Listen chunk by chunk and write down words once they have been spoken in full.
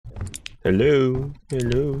Hello.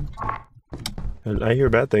 Hello. I hear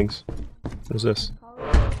bad things. What is this?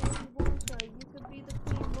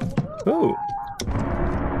 Oh.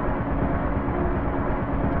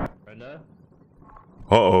 Brenda?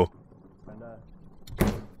 Uh-oh. Brenda?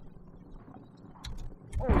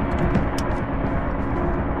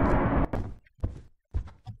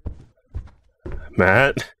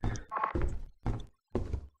 Matt?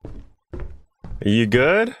 Are you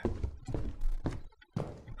good?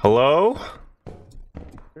 Hello?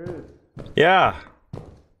 Yeah.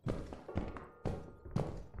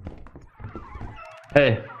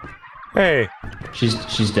 Hey. Hey.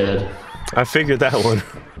 She's dead. I figured that one.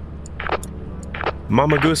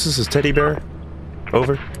 Mama Goose's is teddy bear.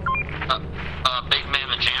 Over. Big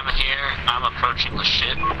Mama Jamma here. I'm approaching the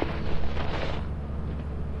ship.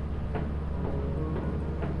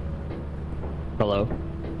 Hello.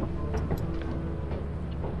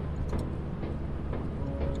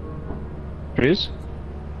 Cruz?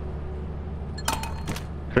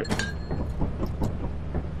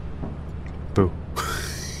 Boo.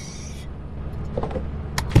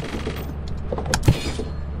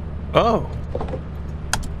 Oh.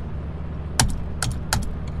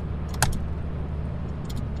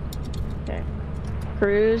 Okay.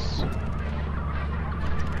 Cruz?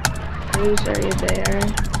 Cruz, are you there?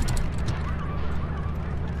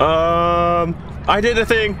 I did a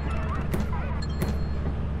thing.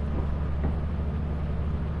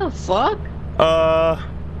 The fuck?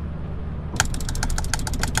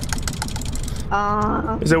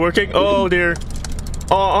 Is it working? Oh dear.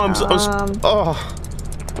 Oh, oh,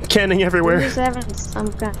 canning everywhere. Cruz having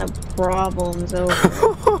some kind of problems over.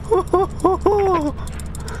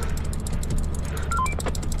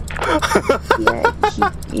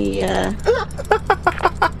 Yeah,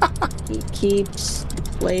 he keeps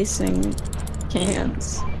placing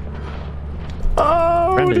cans.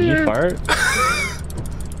 Oh, Brenda, did dear. you fart?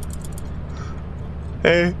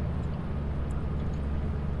 Hey.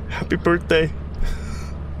 Happy birthday.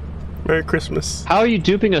 Merry Christmas. How are you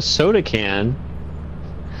duping a soda can?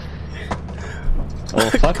 Oh,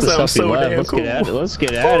 fuck the 'Cause I'm stuff you so left. damn Let's get out. cool. Let's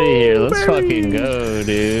get out of here. Let's baby. fucking go,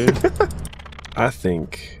 dude. I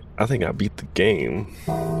think I beat the game.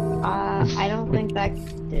 I don't think that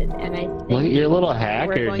did, and I think Look at your little we're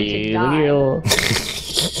hacker, going to dude. Look die. at your little...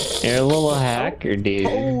 You're a little hacker, dude.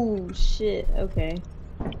 Oh shit, okay.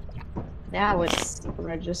 Now it's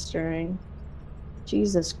registering.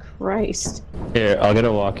 Jesus Christ. Here, I'll get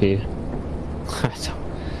a walkie.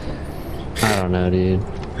 I don't know, dude.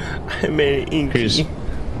 I made it inky.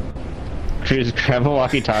 Cruz, grab a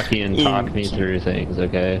walkie-talkie and talk me through things,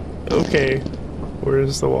 okay? Okay.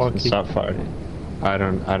 Where's the walkie? Stop farting. I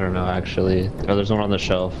don't know actually. Oh, there's one on the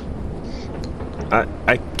shelf.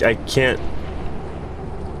 I can't.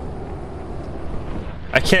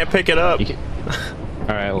 I can't pick it up.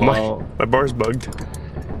 Alright, well... My bar's bugged.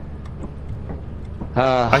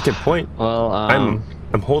 I I can point. Well, I'm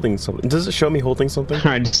holding something. Does it show me holding something?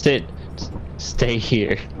 Alright, just stay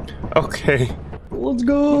here. Okay. Let's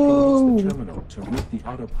go! The terminal to route the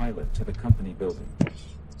autopilot to the company building.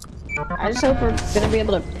 I just hope we're gonna be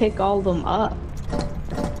able to pick all of them up.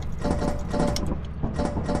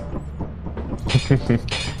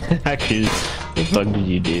 Actually, what the fuck did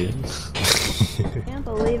you do? I can't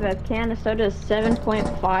believe a can of soda is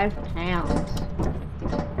 7.5 pounds.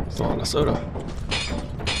 It's a lot of soda.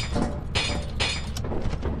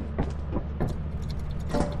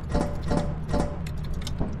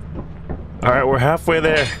 Alright, we're halfway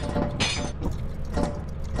there.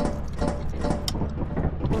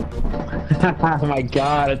 Oh my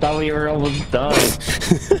god, I thought we were almost done.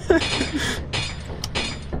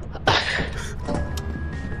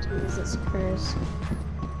 Jesus Christ.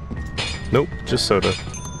 Nope, just soda.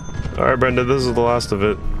 Alright, Brenda, this is the last of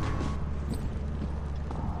it.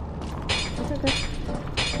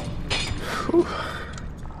 Whew.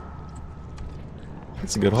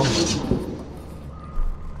 That's a good haul.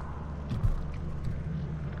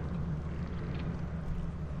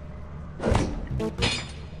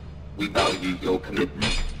 We value your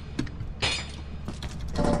commitment.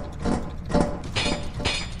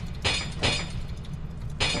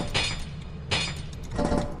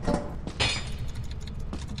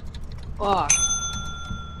 Fuck.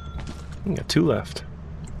 We got 2 left.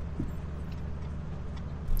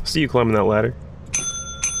 See you climbing that ladder.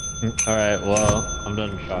 Alright, well, I'm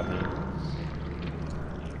done shopping.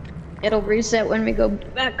 It'll reset when we go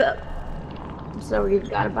back up. So we've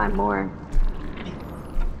got to buy more.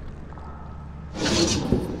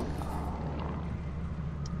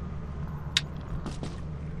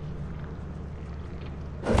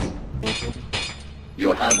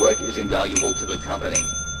 Your hard work is invaluable to the company.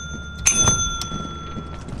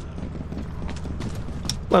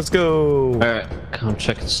 Let's go. Alright, come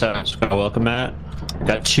check this out. Just got a welcome mat.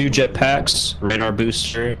 Got 2 jetpacks, radar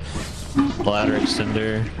booster, bladder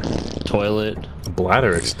extender, toilet,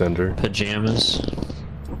 Bladder extender. pajamas.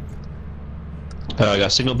 I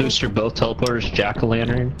got signal booster, both teleporters,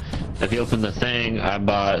 jack-o'-lantern. If you open the thing, I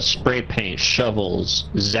bought spray paint, shovels,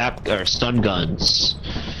 zap or stun guns.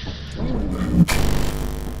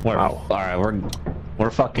 Wow. Alright, we're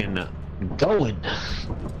fucking going.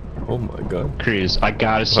 Oh my god. Cruz, I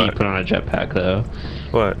gotta see you What? put on a jetpack though.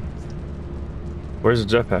 What? Where's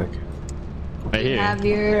the jetpack? Right here. Have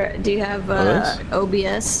your, do you have this?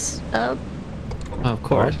 OBS up? Oh, of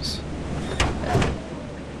course.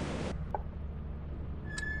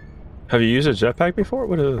 Have you used a jetpack before?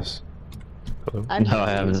 What is this? Hello? I've No,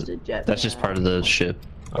 I used haven't. a That's just jetpack. part of the ship.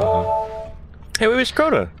 Hey, we reached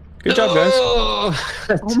Crota. Good job, guys.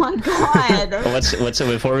 Oh my god! What's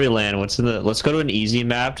before we land? What's in the? Let's go to an easy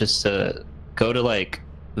map just to go to like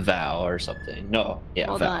Vow or something. No, yeah,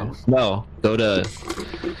 Hold Vow. on. No, go to.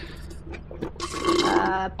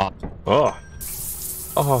 Oh.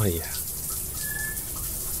 Oh yeah.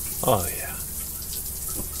 Oh yeah.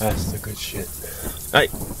 That's the good shit. Hey.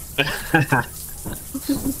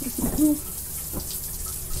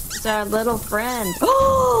 It's our little friend.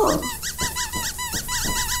 Oh!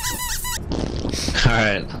 All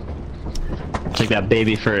right. Take that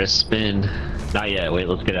baby for a spin. Not yet. Wait,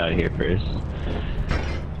 let's get out of here first.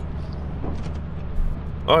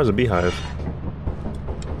 Oh, there's a beehive.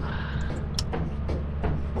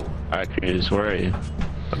 All right, Cruz, where are you?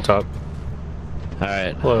 Up top. All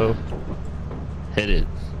right, Hello. hit it.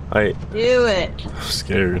 I'm Do it!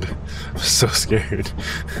 scared. I'm so scared.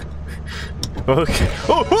 Okay.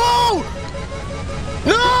 Oh! Oh!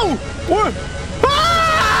 No! What?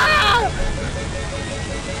 Ah!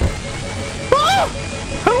 Ah!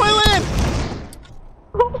 How do I land?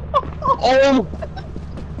 Oh!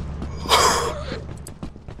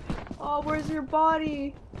 Oh, where's your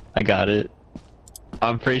body? I got it.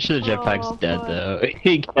 I'm pretty sure the jetpack's Oh, dead fuck. though.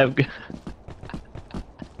 He kept.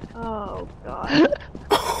 Oh god.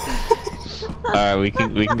 All right, we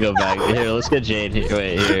can go back. Here, let's get Jade. Here,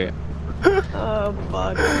 wait, here. Oh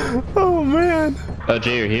fuck. Oh man. Oh,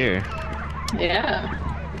 Jay, you're here. Yeah.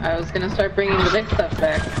 I was gonna start bringing the big stuff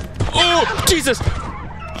back. Oh Jesus!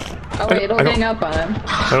 Oh wait, it'll I don't- hang up on him.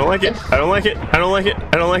 I don't like it. I don't like it. I don't like it.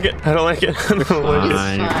 I don't like it. I don't like it. I don't like it. Fine, you're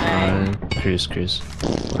fine. fine. Cruise.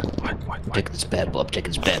 What? Take this bad boy. Take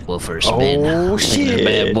this bad boy for a spin. Oh Take shit! this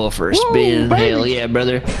bad boy for a Woo, spin. baby. Hell yeah,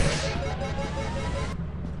 brother.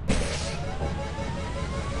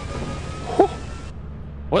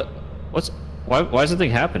 What? Why is the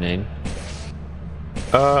thing happening?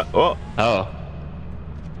 Oh, Oh.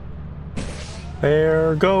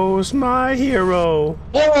 there goes my hero.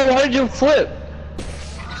 Whoa, why did you flip?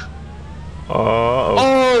 Oh.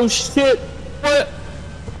 Oh shit! What?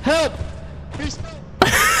 Help!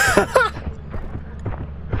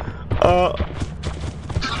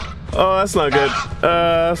 Oh, that's not good.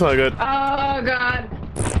 That's not good. Oh god.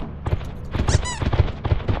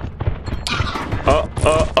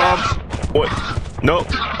 What? Nope.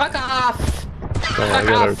 Fuck off. Oh, I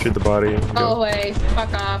gotta retrieve the body. and Go go. away.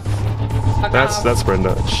 Fuck off. Fuck off. That's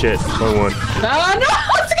Brenda. Shit. Wrong one. No, no!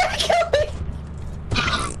 It's gonna kill me!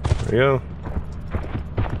 There you go.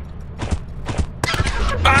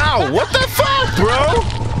 Ow! What the fuck,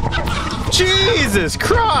 bro? Jesus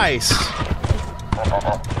Christ!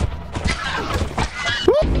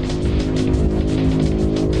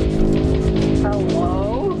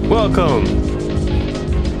 Hello? Welcome.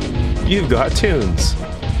 You've got tunes.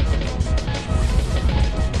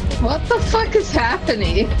 What the fuck is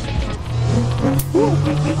happening?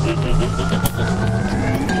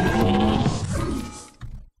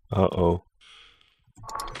 Uh-oh.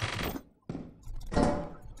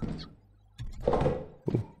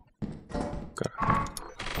 Ooh. Got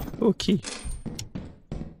it. Ooh, key.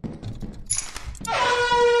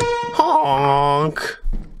 Honk!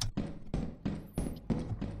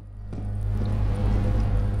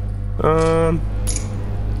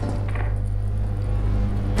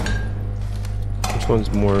 Which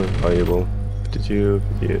one's more valuable? 52,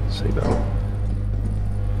 58, say that.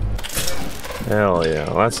 Hell yeah,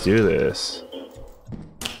 let's do this.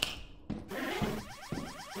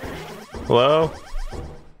 Hello?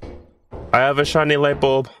 I have a shiny light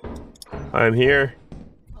bulb. I'm here.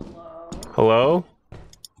 Hello?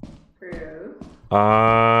 Hello?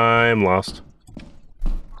 I'm lost.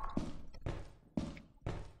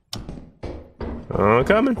 I'm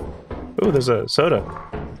coming. Ooh, there's a soda.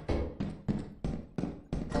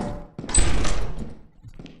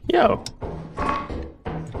 Yo,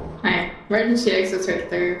 Alright, emergency exit's right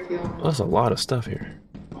there if you want. there's a lot of stuff here.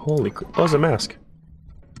 Holy crap. Oh, it's a mask.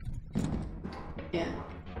 Yeah.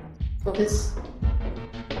 Focus.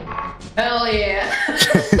 Hell yeah!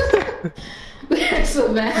 There's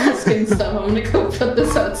a mask and stuff. I'm gonna go put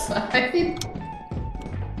this outside.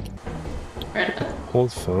 Right.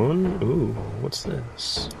 Hold phone? Ooh, what's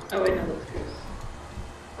this? Oh wait, no, look.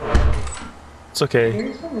 It's okay.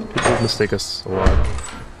 Here's one. People mistake us a lot.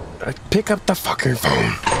 Pick up the fucking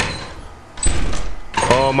phone!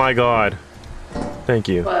 Oh my god. Thank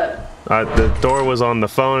you. What? The door was on the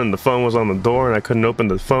phone and the phone was on the door and I couldn't open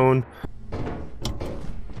the phone.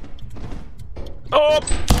 Oh!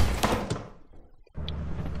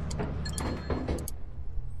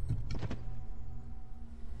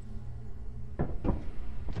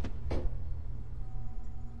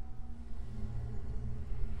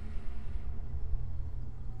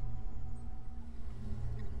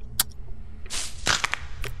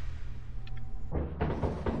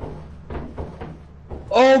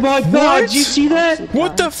 Oh my god, did you see that?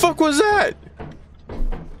 What the fuck was that?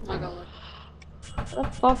 I'll go look. Where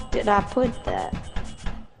the fuck did I put that?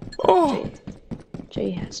 Oh!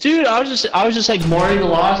 Jay has. Dude, I was just like mourning the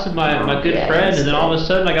loss of my good friend, and then all of a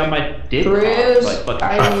sudden I got my dick Bruce, like fucking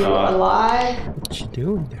are chopped you off. alive? What you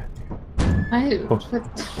doing down there?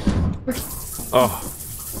 Oh.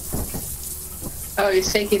 Oh,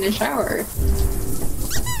 he's taking a shower.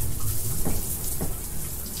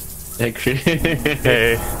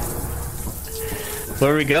 Hey.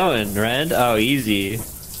 Where are we going, Ren? Oh, easy.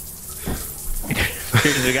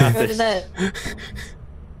 We got Go to this. that.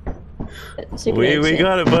 We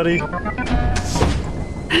got it, buddy.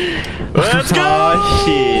 Let's go! Oh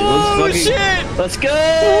shit! Let's fucking, shit! Let's go!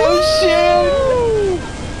 Oh shit!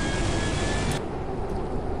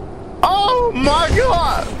 Oh my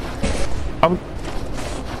god!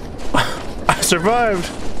 I survived.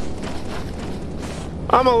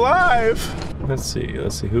 I'm alive. Let's see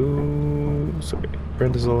who. Sorry,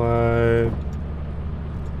 Brenda's alive.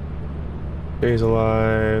 Jay's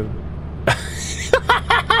alive.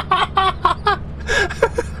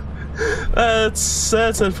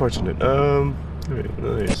 That's unfortunate. Alright,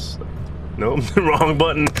 nice. Nope, wrong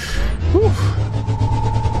button. Whew.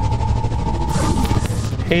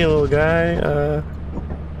 Hey, little guy.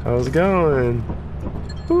 How's it going?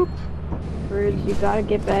 Boop. Bruce, you gotta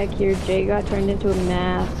get back here. Jay got turned into a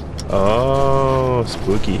mask. Oh,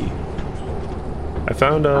 spooky. I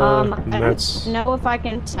found I that's don't know if I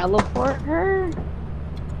can teleport her.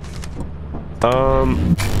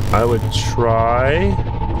 I would try.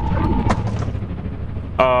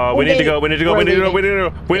 We need to go. We need to go. We need to go. We need to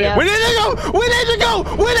go. We need to go. We need to go. We need to go.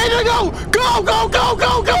 We need to go. Go, go, go,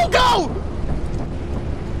 go, go, go.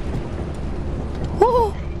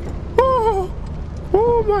 Oh, oh,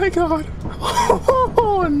 oh my God.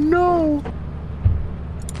 Oh no.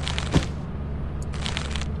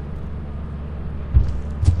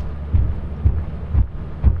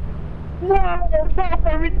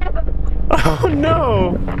 Oh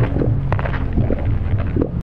no.